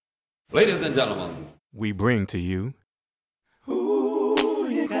Ladies and gentlemen, we bring to you Who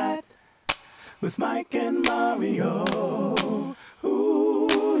You Got with Mike and Mario.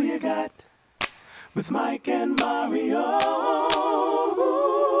 Who You Got with Mike and Mario.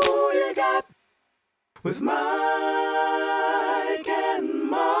 Who You Got with Mike and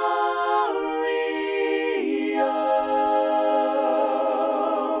Mario.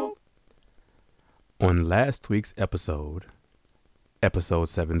 on last week's episode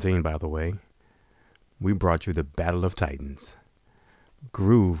 17, by the way, we brought you the Battle of Titans.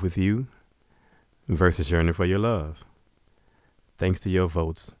 Groove with You versus Yearning for Your Love. Thanks to your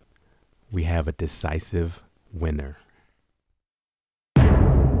votes, we have a decisive winner.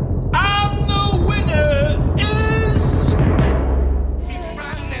 I'm the winner is... Keep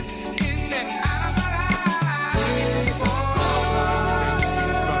running in and out of my life. Keep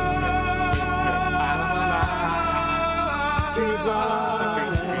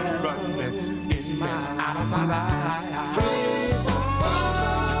running in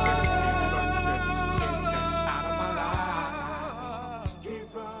and out of my life.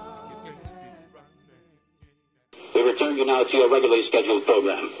 We return you now to your regularly scheduled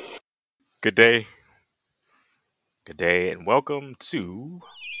program. Good day, and welcome to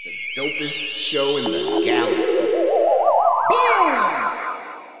Dopest show in the galaxy.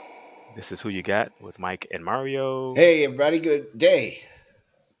 This is Who You Got with Mike and Mario. Hey, everybody, good day.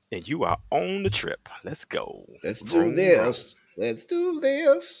 And you are on the trip. Let's go. Let's do Vroom, this. Let's do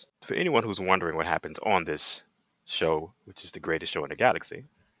this. For anyone who's wondering what happens on this show, which is the greatest show in the galaxy,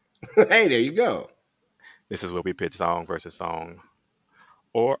 Hey, there you go. this is where we pitch song versus song,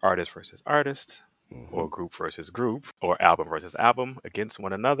 or artist versus artist, or group versus group, or album versus album against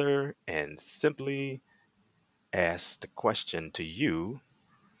one another, and simply ask the question to you,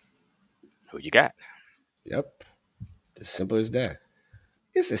 who you got? Yep. As simple as that.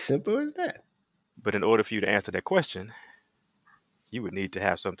 It's as simple as that. But in order for you to answer that question, you would need to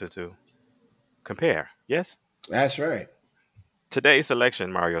have something to compare, yes? That's right. Today's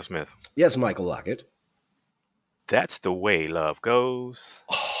selection, Mario Smith. Yes, Michael Lockett. That's the Way Love Goes.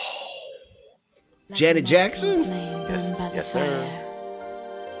 Janet Jackson. Yes, sir.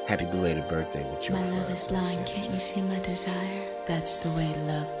 Happy belated birthday with your My love friend. is blind, can't you see my desire? That's the way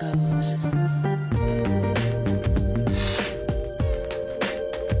love goes.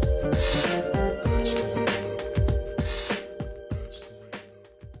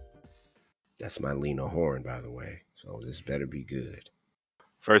 That's my Lena Horne, by the way. So this better be good.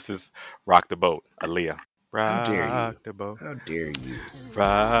 Versus Rock the Boat, Aaliyah. How dare you? Rock the boat. How dare you?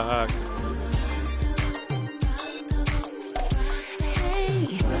 Rock.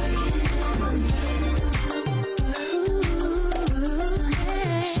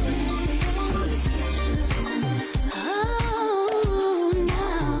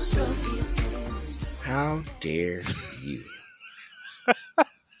 How dare you?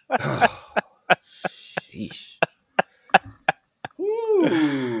 Oh, sheesh.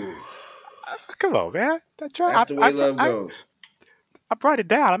 Ooh. Come on, man. That's the way love goes. I brought it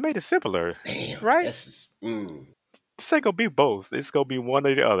down. I made it simpler. Damn. Right? This is, This ain't gonna be both. It's gonna be one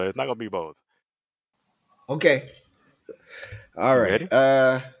or the other. It's not gonna be both. Okay. All right.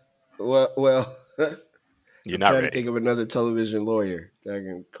 Ready? Well. You're I'm not trying to ready. think of another television lawyer that I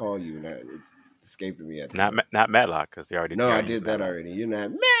can call you. Now it's escaping me. Not Matlock, because they already. No, they I already did used that Matlock. already. You're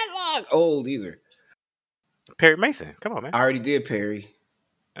not Matlock old either. Perry Mason. Come on, man. I already did Perry.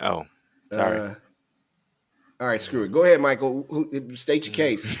 Oh, sorry. All right, screw it. Go ahead, Michael. State your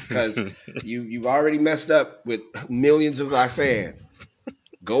case because you've already messed up with millions of our fans.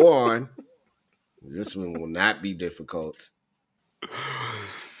 Go on. This one will not be difficult.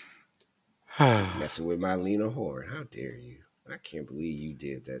 Messing with my Lena Horne. How dare you? I can't believe you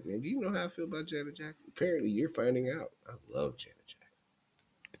did that, man. Do you know how I feel about Janet Jackson? Apparently, you're finding out. I love Janet Jackson.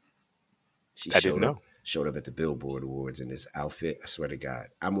 She I didn't know. Showed up at the Billboard Awards in this outfit. I swear to God,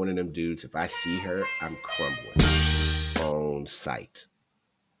 I'm one of them dudes. If I see her, I'm crumbling on sight.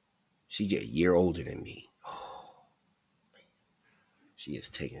 She's a year older than me. Oh, man. She is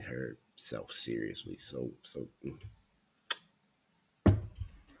taking herself seriously. So. I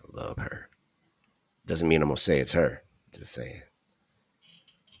love her. Doesn't mean I'm gonna say it's her. Just saying.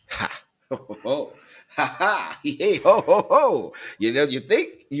 Ha! Ho, ho. Ha ha! Hey, ho ho ho! You think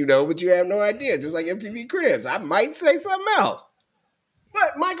you know, but you have no idea. Just like MTV Cribs, I might say something else.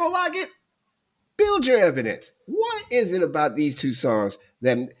 But Michael Lockett, build your evidence. What is it about these two songs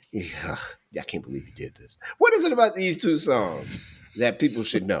that I can't believe you did this? What is it about these two songs that people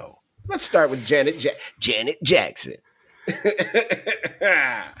should know? Let's start with Janet Jackson.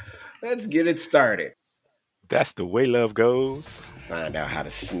 Let's get it started. That's the way love goes. Find out how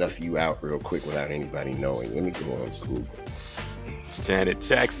to snuff you out real quick without anybody knowing. Let me go on Google. Janet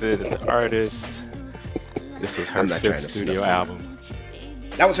Jackson is the artist. This was her I'm not trying fifth to studio snuff album.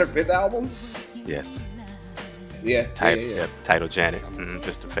 That was her 5th album? Yes. Yeah. Title Janet.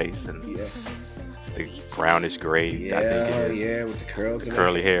 Just the face and Yeah. the brownish gray. I think it is. Yeah, with the curls and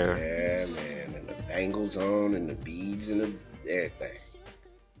curly hair. Yeah, man. And the bangles on and the beads and everything.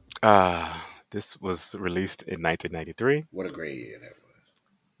 This was released in 1993. What a great year that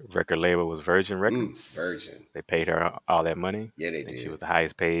was. Record label was Virgin Records. Virgin. They paid her all that money. Yeah, they I think did. she was the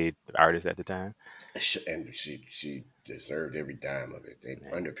highest paid artist at the time. And she deserved every dime of it. They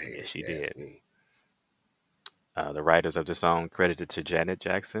underpaid her. Yeah, she if you ask did. me. The writers of the song credited to Janet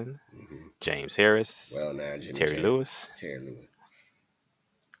Jackson, James Harris, Well, now Jimmy Terry Jam. Lewis, Terry Lewis.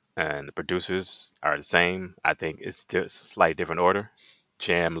 and the producers are the same. I think it's just a slight different order.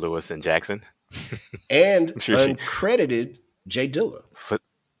 Jam, Lewis, and Jackson. And sure she- uncredited Jay Dilla. For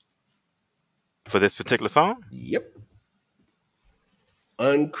this particular song? Yep.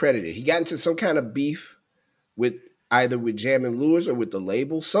 Uncredited. He got into some kind of beef with either with Jam and Lewis or with the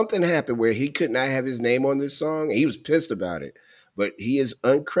label. Something happened where he could not have his name on this song. And he was pissed about it. But he is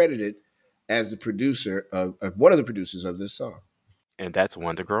uncredited as the producer of one of the producers of this song. And that's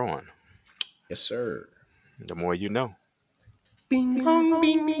one to grow on. Yes, sir. The more you know. Bing bong,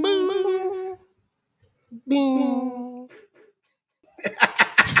 bing boom, bing.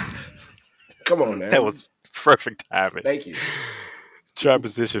 Come on, man. That was perfect timing. Thank you. Chart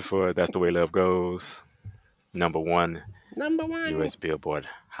position for That's the Way Love Goes. Number 1, Number 1. U.S. Billboard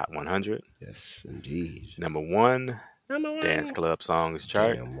Hot 100. Yes, indeed. Number 1, Number 1. Dance Club Songs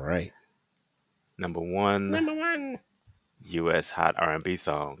Chart. Damn right. Number 1, Number 1. U.S. Hot R&B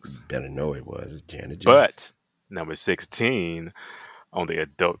Songs. Better know it was Janet Jackson. But number 16 on the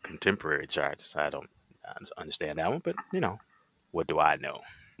Adult Contemporary charts. I don't understand that one, but, what do I know?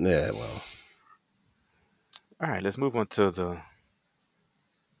 Yeah, well. All right, let's move on to the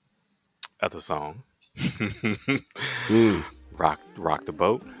other song. Rock the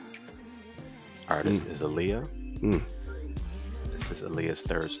Boat. Artist is Aaliyah. This is Aaliyah's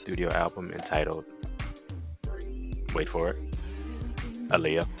third studio album entitled, wait for it,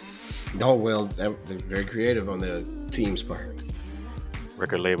 Aaliyah. Oh, well, they're very creative on the team's part.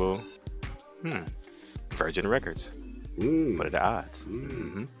 Record label, Virgin Records. What are the odds?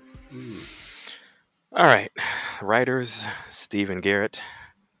 All right. Writers, Stephen Garrett,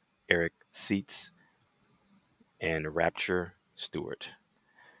 Eric Seitz, and Rapture Stewart.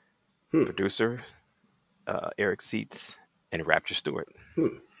 Producer, Eric Seitz and Rapture Stewart.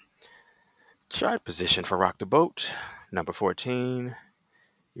 Chart position for Rock the Boat, number 14,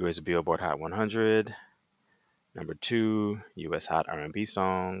 U.S. Billboard Hot 100. Number 2, U.S. Hot R&B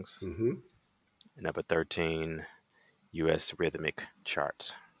Songs. And number 13, U.S. Rhythmic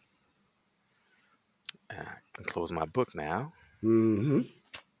Charts. I can close my book now.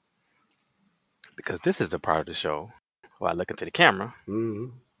 Because this is the part of the show where I look into the camera,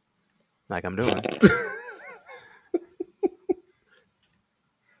 like I'm doing.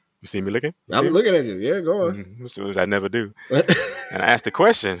 You see me looking? I'm looking at you. Yeah, go on. Which I never do. And I asked the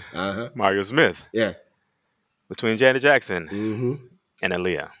question, Mario Smith, Yeah. between Janet Jackson and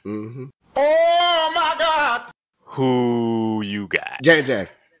Aaliyah. Oh my God! Who you got? Janet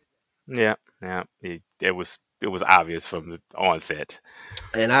Jackson. Yeah. It was obvious from the onset.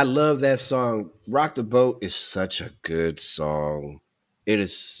 And I love that song. Rock the Boat is such a good song. It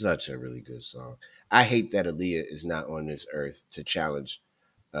is such a really good song. I hate that Aaliyah is not on this earth to challenge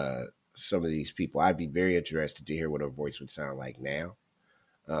some of these people. I'd be very interested to hear what her voice would sound like now.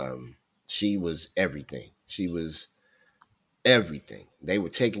 She was everything. She was everything. They were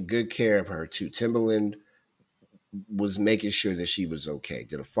taking good care of her too. Timbaland was making sure that she was okay.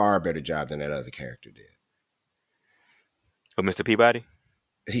 Did a far better job than that other character did. Oh, Mr. Peabody?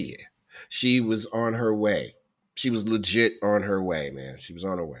 Yeah. She was on her way. She was legit on her way, man. She was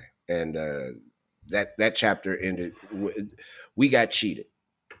on her way. And that chapter ended. We got cheated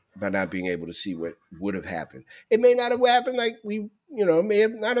by not being able to see what would have happened. It may not have happened like it may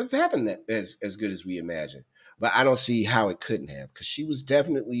have not have happened that as good as we imagined. But I don't see how it couldn't have, because she was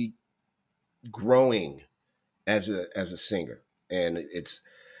definitely growing as a singer. And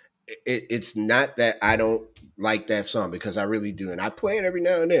it's not that I don't like that song, because I really do. And I play it every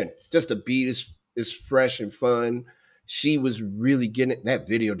now and then. Just the beat is fresh and fun. She was really getting it. That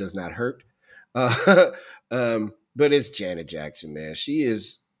video does not hurt. But it's Janet Jackson, man. She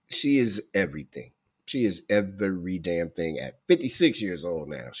is everything. She is every damn thing at 56 years old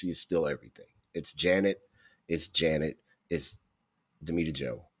now. She is still everything. It's Janet. It's Janet. It's Demita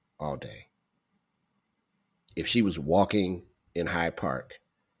Jo all day. if she was walking in Hyde Park,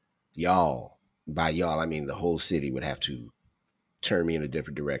 by y'all, I mean the whole city would have to turn me in a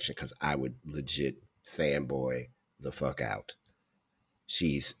different direction because I would legit fanboy the fuck out.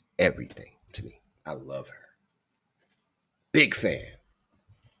 She's everything to me. I love her. Big fan.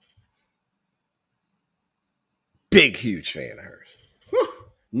 Big, huge fan of hers. Whew.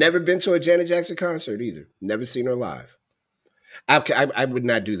 Never been to a Janet Jackson concert either. Never seen her live. I would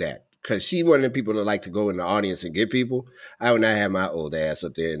not do that because she's one of the people that like to go in the audience and get people. I would not have my old ass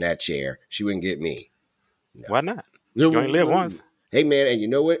up there in that chair. She wouldn't get me. No. Why not? You only live once. Hey, man, and you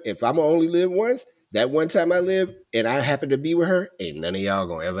know what? If I'm only live once, that one time I live and I happen to be with her, ain't none of y'all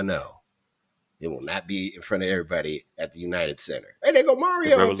gonna ever know. It will not be in front of everybody at the United Center. Hey, they go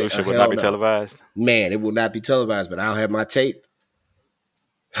Mario. The Revolution will not be televised. Man, it will not be televised, but I'll have my tape.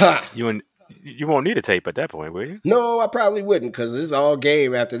 Ha! You won't need a tape at that point, will you? No, I probably wouldn't because it's all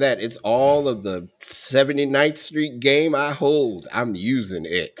game after that. It's all of the 79th Street game I hold. I'm using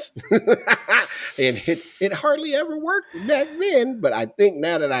it. And it hardly ever worked back then, but I think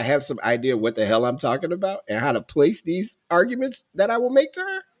now that I have some idea what the hell I'm talking about and how to place these arguments that I will make to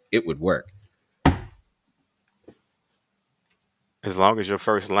her, it would work. As long as your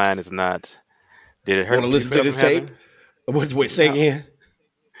first line is not, did it hurt? Want to listen to this tape? Wait, say again.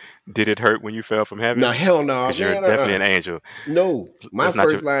 Did it hurt when you fell from heaven? No, hell no. Because you're definitely an angel. No, my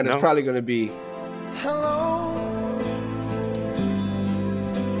first line is probably going to be, Hello,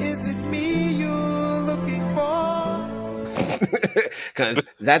 is it me you're looking for? because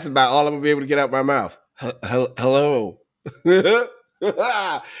that's about all I'm going to be able to get out my mouth. Hello. And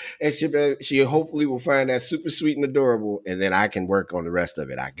she hopefully will find that super sweet and adorable, and then I can work on the rest of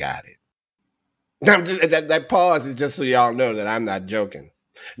it. I got it. That pause is just so y'all know that I'm not joking.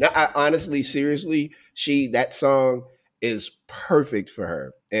 Now, I honestly, seriously, that song is perfect for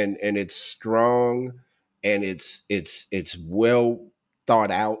her, and it's strong, and it's well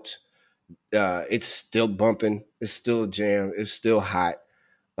thought out. It's still bumping. It's still a jam. It's still hot.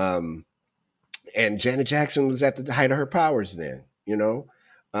 And Janet Jackson was at the height of her powers then. You know,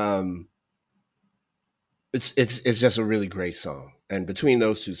 it's just a really great song, and between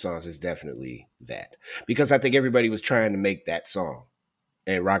those two songs, it's definitely that, because I think everybody was trying to make that song.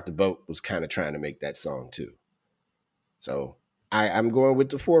 And Rock the Boat was kind of trying to make that song too. So I'm going with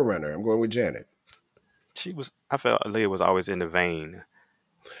the forerunner. I'm going with Janet. I felt Aaliyah was always in the vein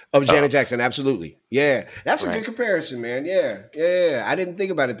of Janet Jackson. Absolutely. Yeah. That's a good comparison, man. Yeah. I didn't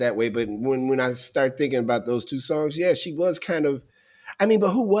think about it that way, but when I start thinking about those two songs, yeah, she was kind of, but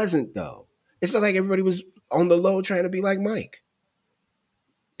who wasn't though? It's not like everybody was on the low trying to be like Mike.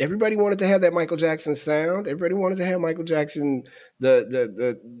 Everybody wanted to have that Michael Jackson sound. Everybody wanted to have Michael Jackson.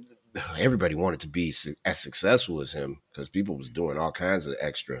 Everybody wanted to be as successful as him because people was doing all kinds of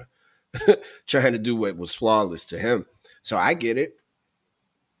extra, trying to do what was flawless to him. So I get it.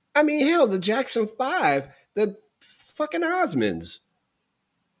 Hell, the Jackson 5, the fucking Osmonds,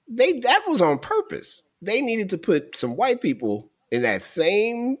 that was on purpose. They needed to put some white people in that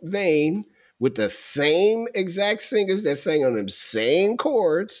same vein with the same exact singers that sang on them same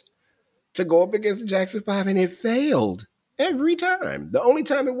chords to go up against the Jackson 5, and it failed every time. The only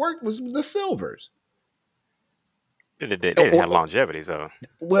time it worked was the Silvers. They didn't have longevity, so.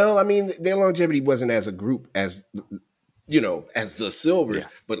 Well, their longevity wasn't as a group as, as the Silvers, yeah.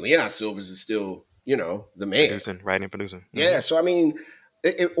 But Leon Silvers is still, the man. Writing, producing. Mm-hmm. Yeah, so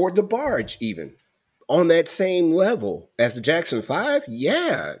or the Barge even. On that same level as the Jackson 5,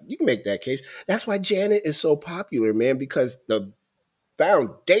 yeah, you can make that case. That's why Janet is so popular, man, because the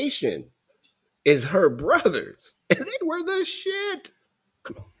foundation is her brothers. And they were the shit.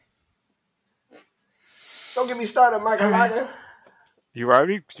 Come on. Don't get me started, Michael Lager. You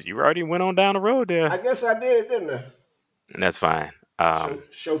already went on down the road there. I guess I did, didn't I? And that's fine.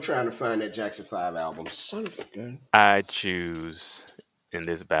 Show trying to find that Jackson 5 album. Son of a gun. I choose in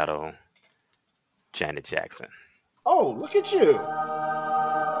this battle Janet Jackson. Oh, look at you.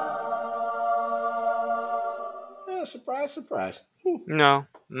 Yeah, surprise.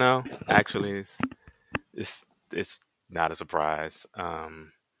 No. Actually, it's not a surprise.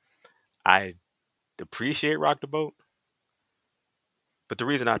 I appreciate Rock the Boat, but the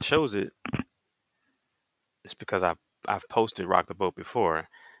reason I chose it is because I've posted Rock the Boat before,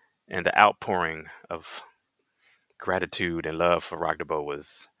 and the outpouring of gratitude and love for Rock the Boat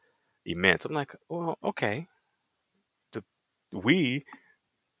was immense. I'm like, well, okay. We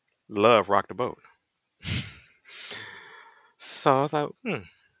love Rock the Boat. So I was like,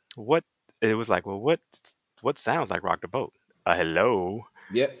 what? It was like, well, what sounds like Rock the Boat? A hello.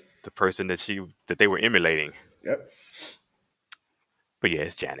 Yep. The person that they were emulating. Yep. But yeah,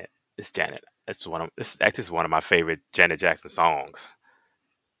 it's Janet. This is actually one of my favorite Janet Jackson songs.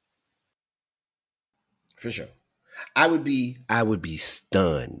 For sure. I would be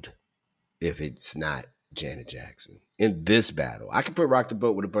stunned if it's not Janet Jackson in this battle. I could put Rock the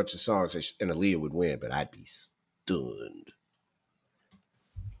Boat with a bunch of songs and Aaliyah would win, but I'd be stunned.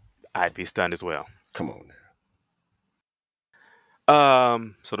 I'd be stunned as well. Come on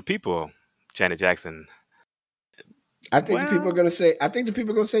now. So the people, Janet Jackson. I think the people are gonna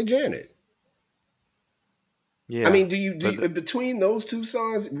say Janet. Yeah. I mean, do you between those two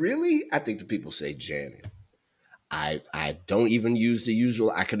songs, really? I think the people say Janet. I don't even use the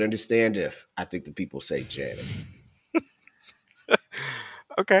usual. I could understand if. I think the people say Janet.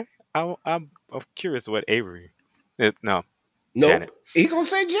 Okay. I'm curious what Avery. No. Nope. Janet. He gonna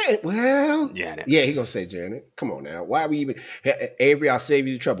say Janet. Well, Janet. Yeah, he gonna say Janet. Come on now. Why we even Avery? I'll save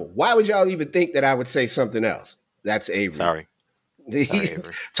you the trouble. Why would y'all even think that I would say something else? That's Avery. Sorry,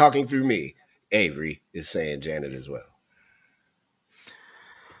 Avery. Talking through me. Avery is saying Janet as well.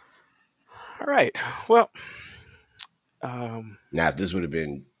 All right. Well, now if this would have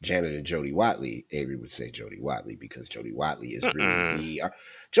been Janet and Jody Watley, Avery would say Jody Watley because Jody Watley is really the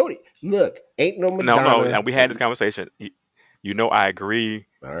Jody. Look, ain't no Madonna. No. We had this conversation. You know, I agree.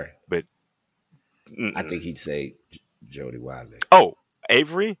 All right, but I think he'd say Jody Watley. Oh,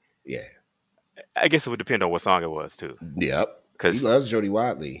 Avery. Yeah. I guess it would depend on what song it was too. Yep. Because he loves Jody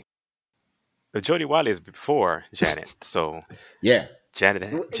Watley. But Jody Watley is before Janet, so yeah. Janet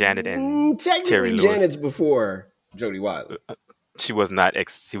and technically Terry Lewis. Janet's before Jody Watley. She was not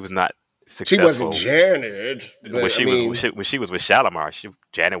successful. She wasn't Janet. When she was with Shalimar,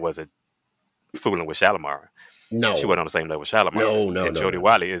 Janet wasn't fooling with Shalimar. No, she wasn't on the same level with Shalimar. No. Jody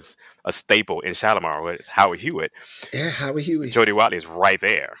Watley is a staple in Shalimar. It's Howard Hewitt. Yeah, Howard Hewitt. Jody Watley is right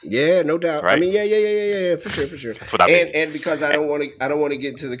there. Yeah, no doubt. Right? I mean, yeah, for sure. That's what I mean. And because I don't want to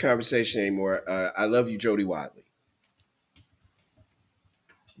get into the conversation anymore. I love you, Jody Watley.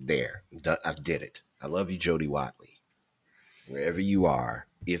 There, I did it. I love you, Jody Watley. Wherever you are,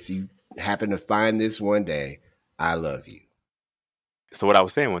 if you happen to find this one day, I love you. So what I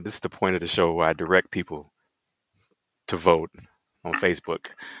was saying, this is the point of the show where I direct people to vote on Facebook.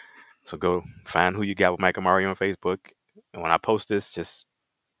 So go find who you got with Mike Amari on Facebook. And when I post this, just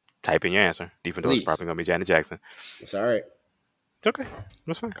type in your answer, even though it's probably going to be Janet Jackson. It's all right. It's okay.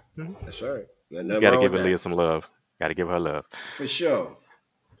 That's fine. Mm-hmm. That's all right. You got to give Aaliyah some love. Got to give her love. For sure.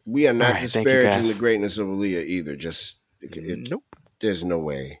 We are not disparaging the greatness of Aaliyah either. Nope. There's no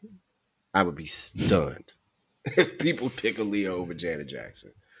way. I would be stunned if people pick Aaliyah over Janet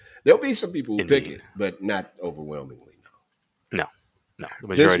Jackson. There'll be some people who pick it, but not overwhelmingly. No.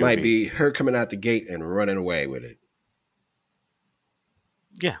 This might be her coming out the gate and running away with it.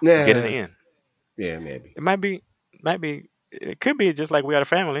 Yeah. Get it in. Yeah, maybe. It might be. It could be just like We Are the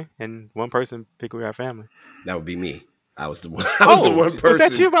Family, and one person pick We Are Family. That would be me. I was the one. I was the one person. Was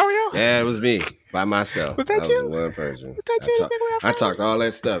that you, Mario? Yeah, it was me by myself. Was that you? Was the one person. Was that you? I talked all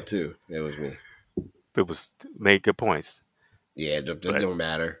that stuff too. It was me. People made good points. Yeah, it don't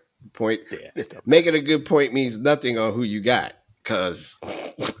matter. Point. Yeah, making a good point means nothing on who you got, because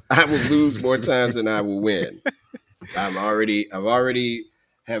I will lose more times than I will win. I've already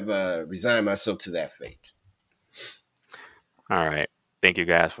resigned myself to that fate. All right. Thank you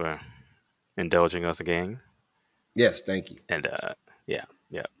guys for indulging us again. Yes, thank you. And yeah.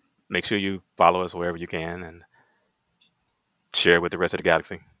 Make sure you follow us wherever you can and share with the rest of the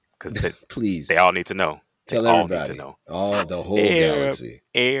galaxy, because please, they all need to know. Tell everybody. All need to know. All the whole galaxy.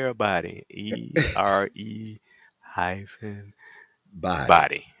 Everybody. ERE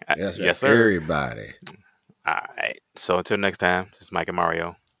body. Yes, sir. Everybody. All right. So until next time, it's Mike and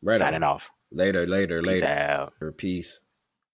Mario signing off. Later. Peace out. Peace.